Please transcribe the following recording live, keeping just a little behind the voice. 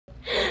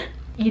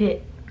Eat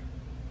it.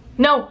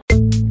 No.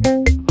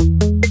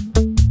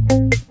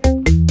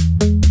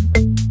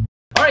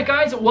 Alright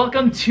guys,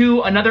 welcome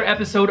to another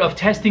episode of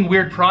Testing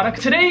Weird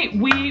Products. Today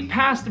we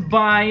passed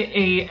by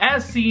a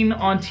as seen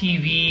on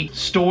TV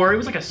store. It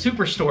was like a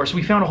superstore, so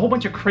we found a whole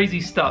bunch of crazy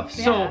stuff.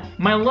 Yeah. So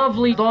my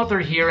lovely daughter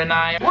here and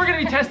we're gonna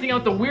be testing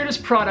out the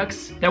weirdest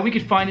products that we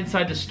could find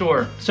inside the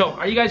store. So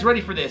are you guys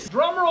ready for this?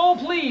 Drum roll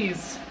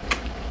please.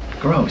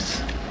 Gross.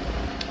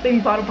 Baby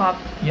bottle pop.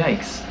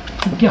 Yikes.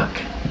 Oh, yuck.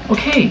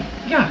 Okay,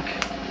 yuck.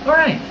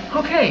 Alright,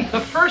 okay.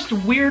 The first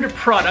weird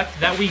product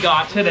that we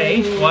got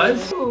today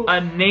was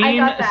a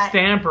name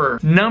stamper.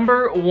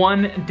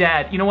 #1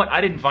 dad. You know what? I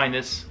didn't find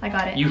this. I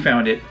got it. You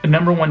found it. A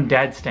 #1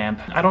 dad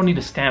stamp. I don't need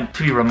a stamp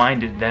to be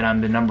reminded that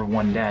I'm the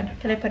 #1 dad.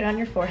 Can I put it on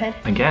your forehead?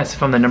 I guess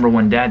if I'm the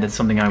 #1 dad, that's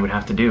something I would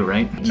have to do,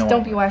 right? Just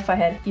don't be Wi-Fi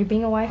head. You're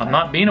being a Wi-Fi. I'm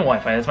not being a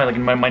Wi-Fi. That's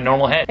my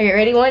normal head. Are you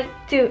ready? 1,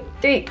 2,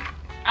 3.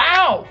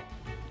 Ow!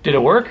 Did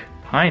it work?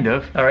 Kind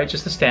of. Alright,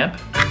 just a stamp.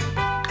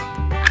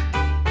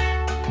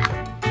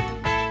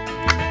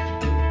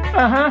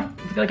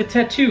 It's like a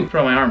tattoo. Put it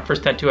on my arm.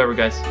 First tattoo ever,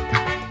 guys.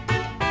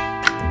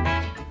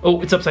 Oh,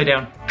 it's upside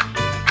down.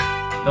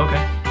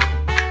 Okay.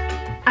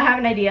 I have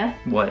an idea.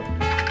 What?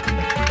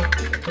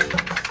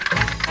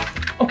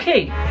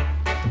 Okay.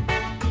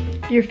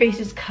 Your face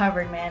is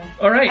covered, man.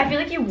 Alright. I feel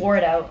like you wore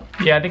it out.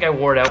 Yeah, I think I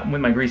wore it out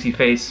with my greasy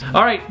face.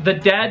 Alright, the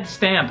dad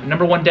stamp.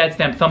 #1 dad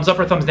stamp. Thumbs up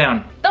or thumbs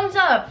down? Thumbs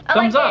up.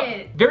 Thumbs up.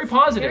 It. Very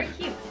positive. Very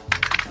cute.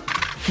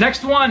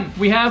 Next one,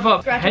 we have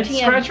a head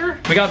TM. scratcher.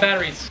 We got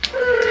batteries.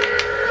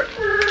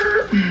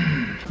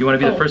 You want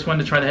to be the first one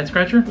to try the head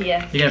scratcher?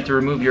 Yes. You're gonna have to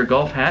remove your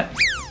golf hat.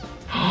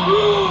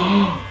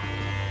 Oh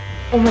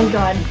my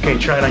god. Okay,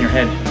 try it on your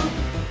head.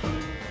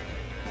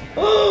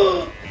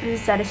 This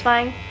is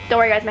satisfying. Don't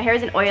worry guys, my hair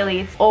isn't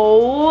oily.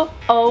 Oh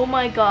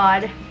my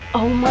god.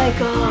 Oh my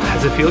god.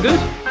 Does it feel good?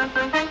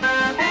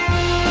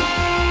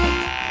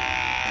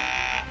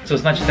 So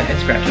it's not just a head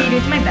scratcher. Can you do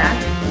it to my back?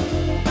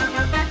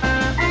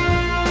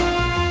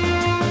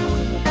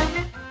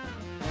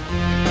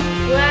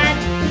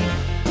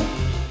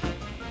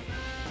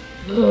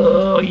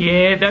 Oh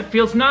yeah, that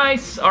feels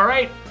nice. All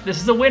right,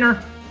 this is a winner.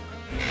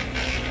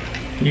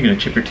 You're gonna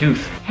chip your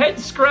tooth. Head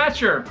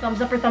scratcher. Thumbs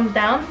up or thumbs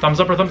down? Thumbs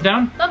up or thumbs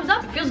down? Thumbs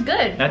up, feels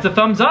good. That's a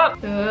thumbs up.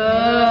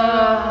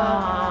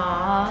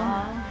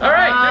 All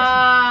right, next.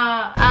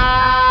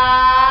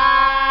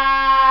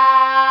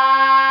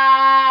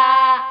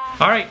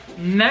 All right,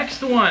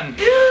 next one.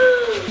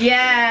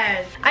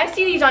 Yes. I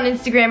see these on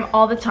Instagram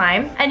all the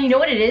time. And you know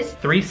what it is?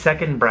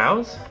 3-second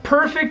brows?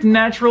 Perfect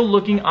natural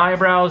looking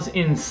eyebrows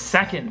in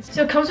seconds.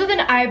 So it comes with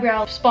an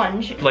eyebrow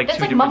sponge. Like it's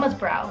like mama's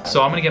brow.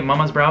 So I'm gonna get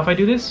mama's brow if I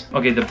do this?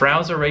 Okay, the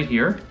brows are right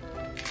here.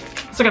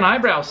 It's like an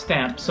eyebrow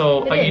stamp.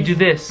 So you do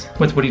this.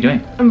 What are you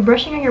doing? I'm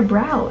brushing on your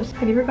brows.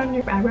 Have you ever gotten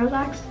your eyebrows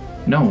waxed?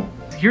 No.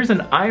 Here's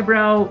an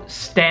eyebrow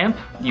stamp.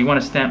 You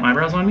wanna stamp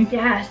eyebrows on me?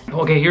 Yes.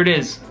 Okay, here it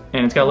is.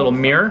 And it's got a little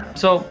mirror.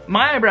 So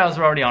my eyebrows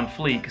are already on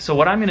fleek. So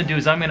what I'm gonna do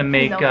is I'm gonna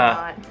make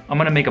a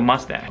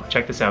mustache.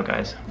 Check this out,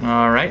 guys.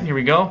 All right, here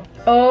we go.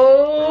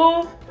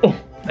 Oh,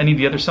 I need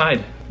the other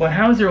side. Well,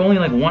 how is there only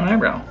like one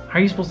eyebrow? How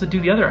are you supposed to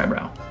do the other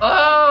eyebrow?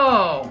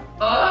 Oh!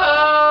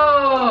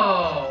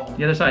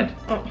 The other side.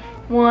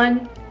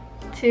 1,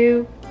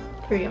 2,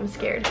 3. I'm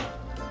scared.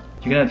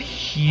 You're gonna have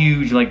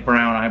huge, like,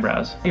 brown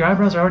eyebrows. Your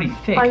eyebrows are already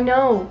thick. I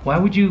know. Why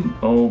would you?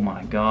 Oh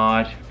my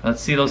god.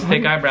 Let's see those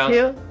thick eyebrows.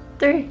 1, 2,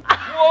 3.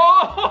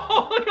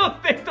 Whoa! Look how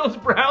thick those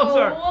brows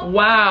are.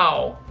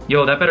 Wow.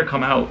 Yo, that better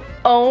come out.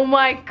 Oh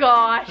my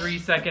gosh.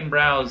 3-second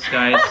brows,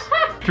 guys.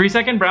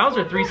 3-second brows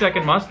or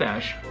 3-second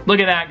mustache? Look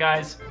at that,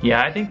 guys.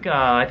 Yeah, I think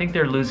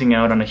they're losing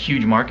out on a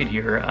huge market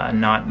here,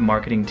 not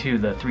marketing to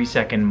the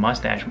 3-second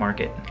mustache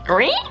market.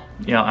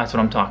 Yeah, that's what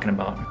I'm talking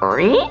about.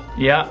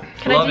 Yeah.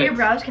 Can I do your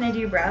brows? Can I do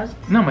your brows?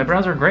 No, my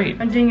brows are great.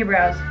 I'm doing your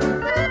brows.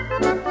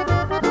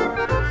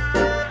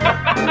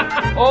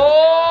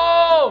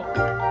 Oh!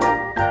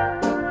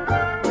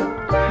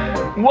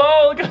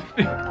 Whoa, look at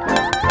this.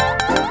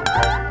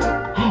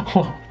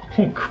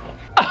 Oh God.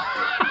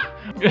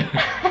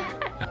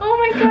 Oh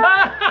my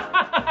god.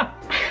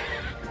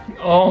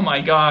 Oh my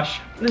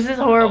gosh. This is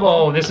horrible.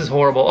 Oh, this is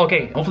horrible.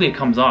 Okay, hopefully it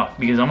comes off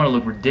because I'm gonna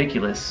look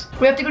ridiculous.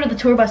 We have to go to the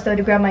tour bus though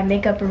to grab my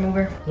makeup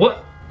remover.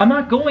 What? I'm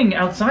not going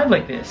outside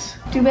like this.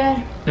 Too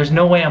bad. There's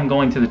no way I'm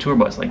going to the tour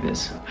bus like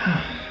this.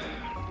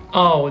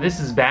 Oh, this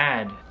is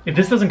bad. If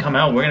this doesn't come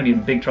out, we're gonna be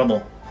in big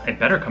trouble. It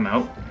better come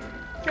out.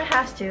 It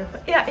has to.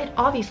 Yeah, it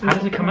obviously. How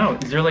does it come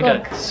out? Is there like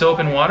a soap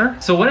and water?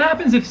 So what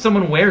happens if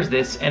someone wears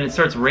this and it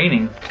starts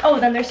raining? Oh,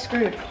 then they're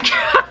screwed.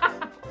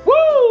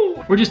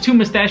 Woo! We're just two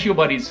mustachio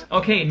buddies.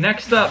 Okay,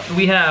 next up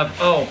we have,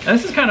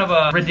 this is kind of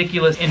a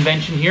ridiculous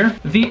invention here.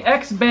 The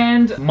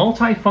X-Band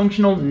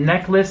multifunctional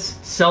necklace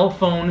cell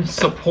phone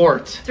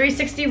support.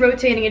 360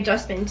 rotating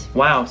adjustment.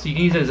 Wow, so you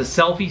can use it as a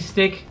selfie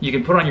stick. You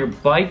can put it on your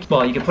bike.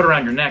 Well, you can put it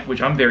around your neck,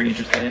 which I'm very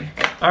interested in.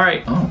 All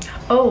right.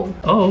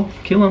 Oh,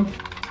 kill him.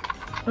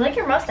 I like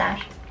your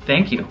mustache.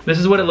 Thank you. This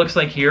is what it looks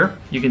like here.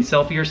 You can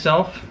selfie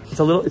yourself. It's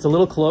a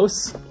little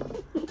close.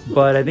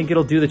 but I think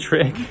it'll do the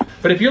trick.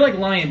 But if you're like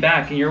lying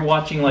back and you're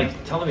watching like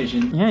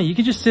television, yeah, you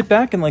can just sit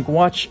back and like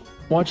watch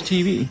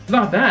TV. It's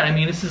not bad. I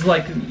mean, this is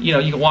like, you know,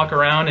 you can walk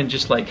around and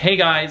just like, hey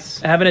guys,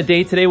 having a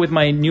day today with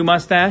my new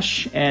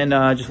mustache and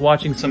just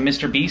watching some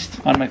Mr. Beast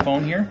on my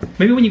phone here.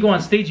 Maybe when you go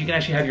on stage, you can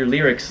actually have your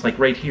lyrics like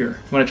right here.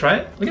 You wanna try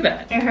it? Look at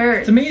that. It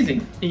hurts. It's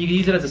amazing. And you can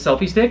use it as a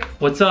selfie stick.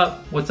 What's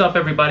up? What's up,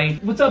 everybody?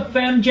 What's up,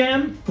 fam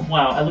jam?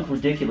 Wow, I look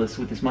ridiculous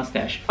with this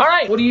mustache. All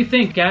right, what do you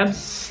think,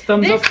 Gabs?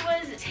 Thumbs up? This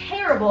was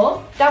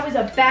terrible. That was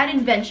a bad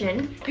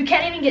invention. You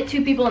can't even get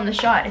 2 people in the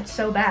shot. It's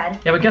so bad.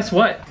 Yeah, but guess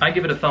what? I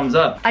give it a thumbs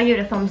up. I give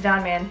it a thumbs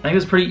down, man. I think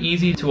it's pretty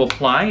easy to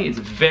apply. It's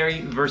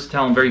very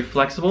versatile and very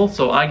flexible,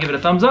 so I give it a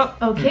thumbs up.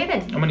 Okay,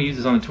 then. I'm gonna use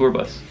this on the tour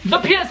bus. The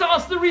pièce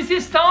de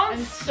résistance!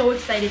 I'm so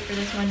excited for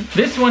this one.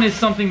 This one is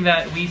something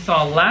that we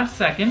saw last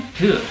second.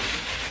 Ugh.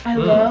 I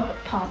love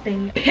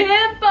popping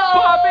pimples!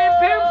 Popping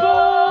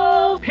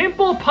pimples!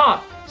 Pimple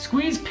pop.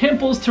 Squeeze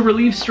pimples to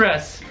relieve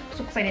stress. I'm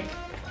so excited.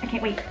 I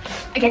can't wait.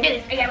 I can't do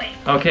this. I can't wait.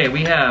 Okay,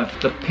 we have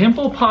the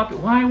Pimple Pop.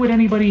 Why would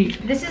anybody...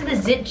 This is the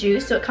zit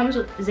juice, so it comes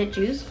with zit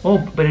juice. Oh,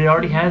 but it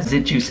already has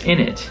zit juice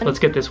in it. Let's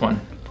get this one.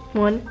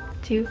 1,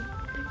 2,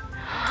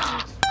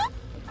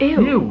 3.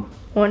 Ew. Ew.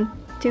 1,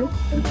 2.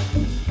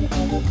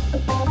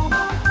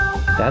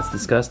 That's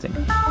disgusting.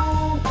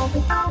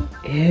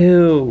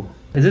 Ew.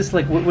 Is this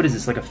like, what is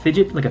this, like a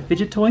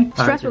fidget toy?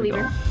 Stress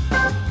reliever.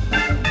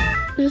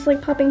 Just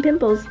like popping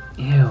pimples.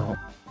 Ew.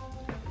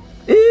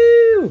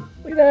 Ew.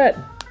 Look at that.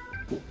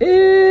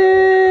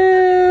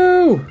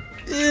 Ew!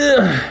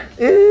 Ugh.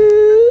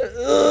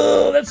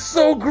 Ew! That's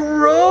so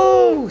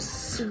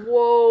gross!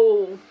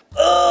 Whoa!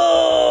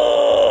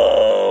 Oh!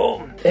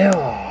 Ew!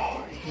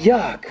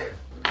 Yuck!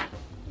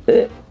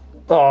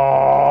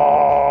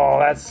 Oh,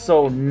 that's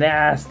so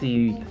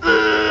nasty.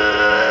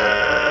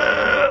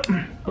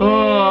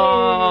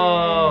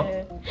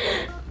 Oh!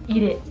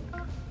 Eat it.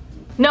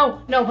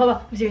 No,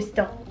 Papa, I'm serious,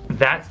 don't.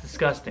 That's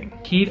disgusting.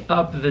 Heat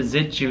up the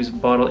zit juice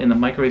bottle in the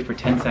microwave for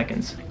 10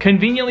 seconds.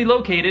 Conveniently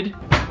located.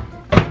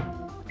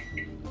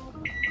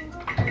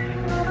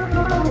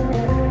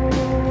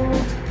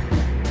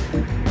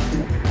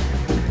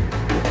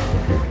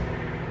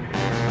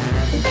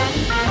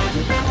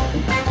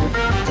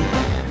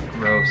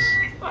 Gross.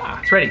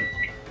 Ah, it's ready.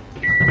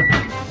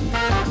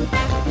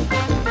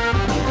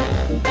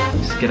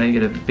 Just gonna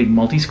get a big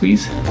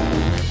multi-squeeze.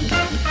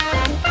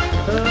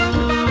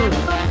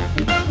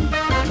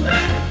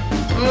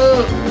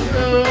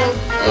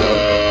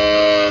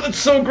 That's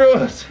so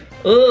gross.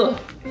 Ugh.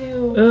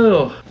 Ew.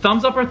 Ew.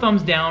 Thumbs up or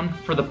thumbs down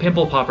for the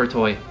Pimple Popper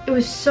toy? It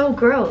was so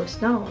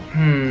gross, no.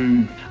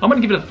 I'm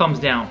gonna give it a thumbs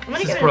down. I'm gonna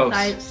This give is it gross.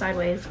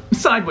 sideways.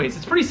 Sideways.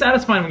 It's pretty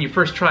satisfying when you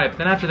first try it, but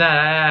then after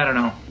that, I don't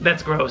know.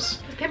 That's gross.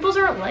 Pimples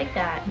aren't like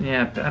that.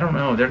 Yeah, I don't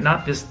know. They're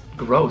not this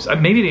gross.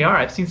 Maybe they are.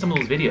 I've seen some of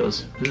those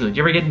videos. Ugh. Do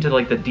you ever get into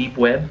like the deep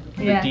web?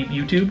 Yeah. The deep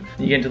YouTube?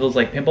 You get into those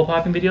like pimple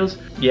popping videos?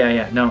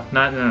 Yeah. No.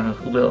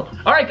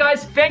 All right,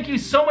 guys. Thank you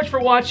so much for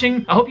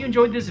watching. I hope you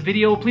enjoyed this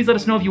video. Please let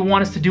us know if you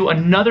want us to do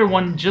another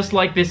one just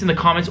like this in the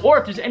comments, or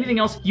if there's anything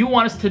else you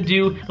want us to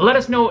do, let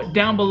us know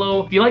down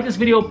below. If you like this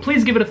video,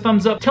 please give it a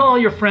thumbs up. Tell all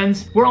your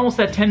friends. We're almost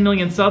at 10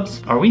 million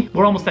subs. Are we?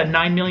 We're almost at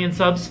 9 million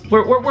subs.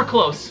 We're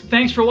close.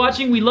 Thanks for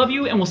watching. We love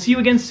you, and we'll see you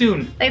again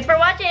soon. Thanks for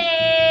watching!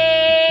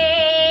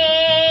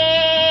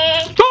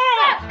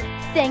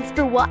 Thanks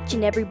for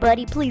watching,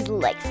 everybody. Please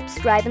like,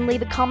 subscribe, and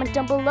leave a comment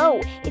down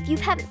below. If you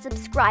haven't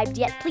subscribed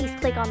yet, please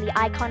click on the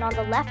icon on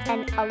the left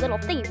and a little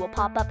thingy will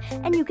pop up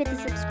and you get to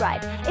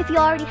subscribe. If you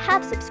already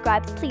have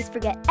subscribed, please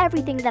forget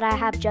everything that I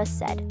have just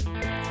said. What's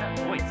that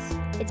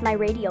voice? It's my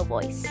radio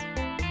voice.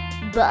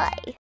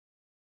 Bye.